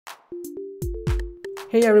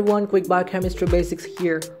Hey everyone, quick biochemistry basics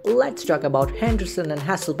here. Let's talk about Henderson and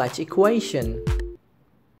Hasselbalch equation.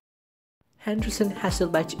 Henderson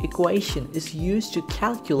Hasselbalch equation is used to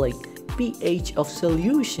calculate pH of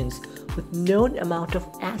solutions with known amount of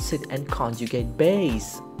acid and conjugate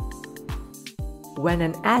base. When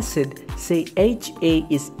an acid, say HA,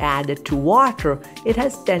 is added to water, it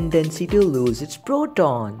has tendency to lose its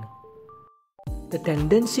proton. The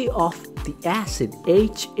tendency of the acid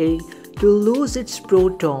HA to lose its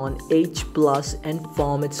proton H+ and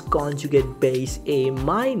form its conjugate base A-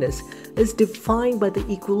 is defined by the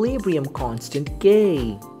equilibrium constant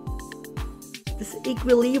K. This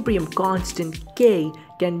equilibrium constant K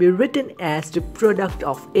can be written as the product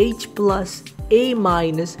of H+, A-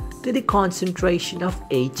 to the concentration of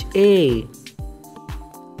HA.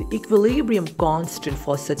 The equilibrium constant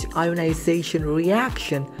for such ionization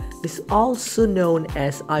reaction is also known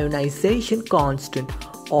as ionization constant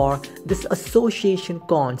or dissociation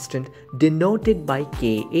constant, denoted by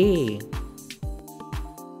Ka.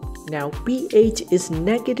 Now pH is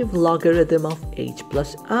negative logarithm of H+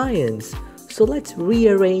 ions, so let's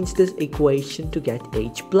rearrange this equation to get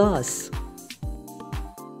H+.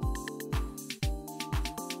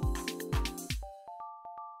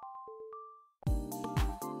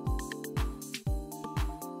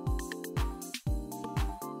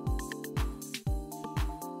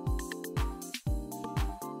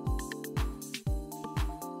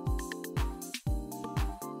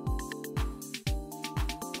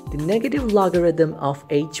 The negative logarithm of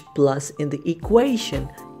H+ in the equation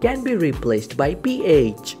can be replaced by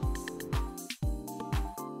pH.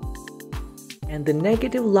 And the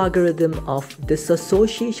negative logarithm of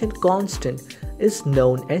dissociation constant is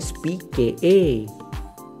known as pKa.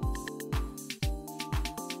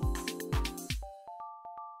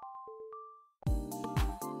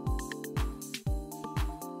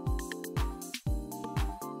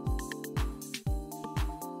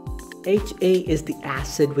 HA is the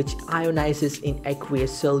acid which ionizes in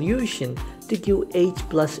aqueous solution to give H+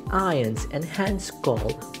 ions and hence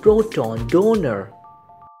called proton donor,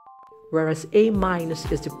 whereas A-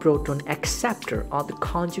 is the proton acceptor or the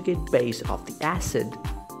conjugate base of the acid.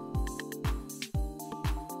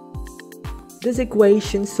 This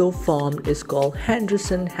equation so formed is called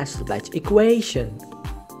Henderson-Hasselbalch equation.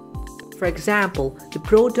 For example, the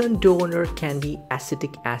proton donor can be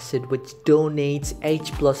acetic acid which donates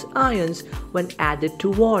H+ ions when added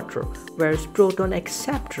to water, whereas proton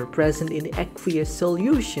acceptor present in the aqueous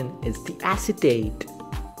solution is the acetate.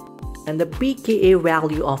 And the pKa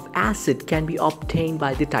value of acid can be obtained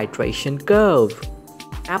by the titration curve.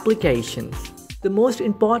 Applications. The most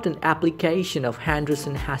important application of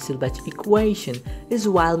Henderson-Hasselbalch equation is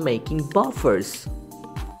while making buffers.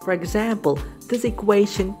 For example, this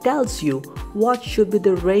equation tells you what should be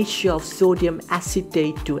the ratio of sodium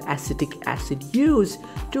acetate to acetic acid used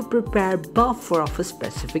to prepare buffer of a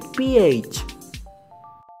specific pH.